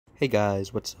Hey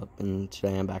guys, what's up? And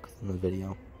today I'm back with another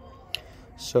video.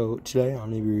 So today I'm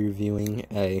going to be reviewing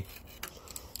a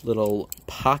little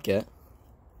pocket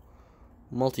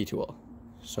multi-tool.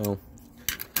 So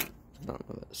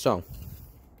what's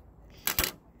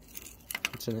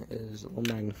in it is a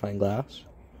little magnifying glass.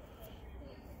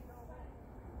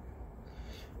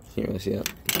 You can't really see it.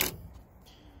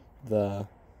 The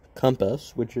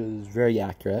compass, which is very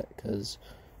accurate because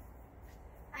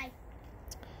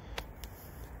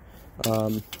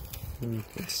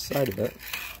inside of it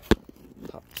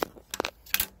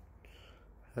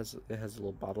has a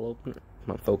little bottle opener.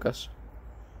 Come on, focus.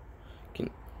 Can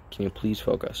you please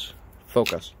focus?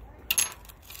 Focus.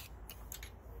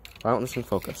 Why don't this thing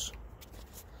focus?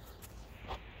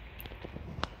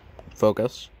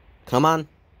 Focus. Come on.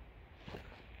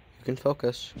 You can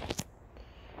focus.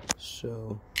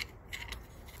 So,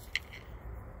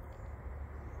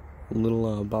 a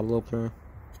little bottle opener.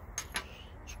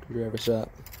 Screwdriver set.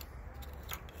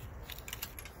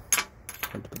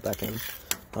 Hard to put back in.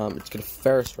 It's got a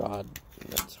Ferris rod.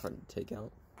 That's hard to take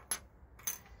out.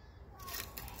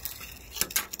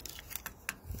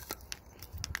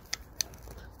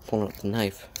 Pulling out the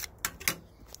knife.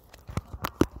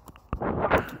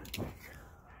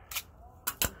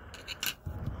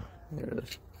 There it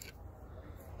is.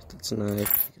 That's a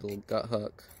knife. Get a little gut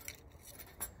hook.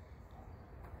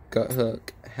 Gut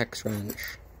hook, hex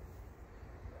wrench.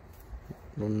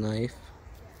 Little knife,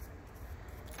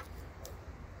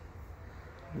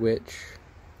 which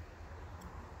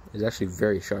is actually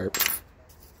very sharp.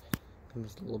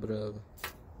 Comes with a little bit of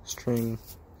string,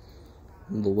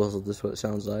 a little whistle. This is what it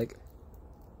sounds like.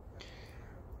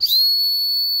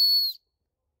 So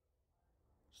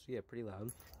yeah, pretty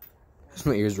loud.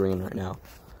 My ears ringing right now.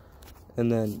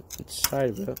 And then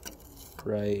inside of it,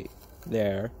 right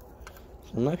there,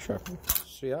 some knife sharpener.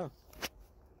 So yeah,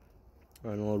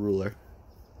 and a little ruler.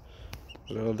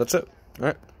 So that's it.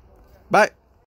 Alright. Bye.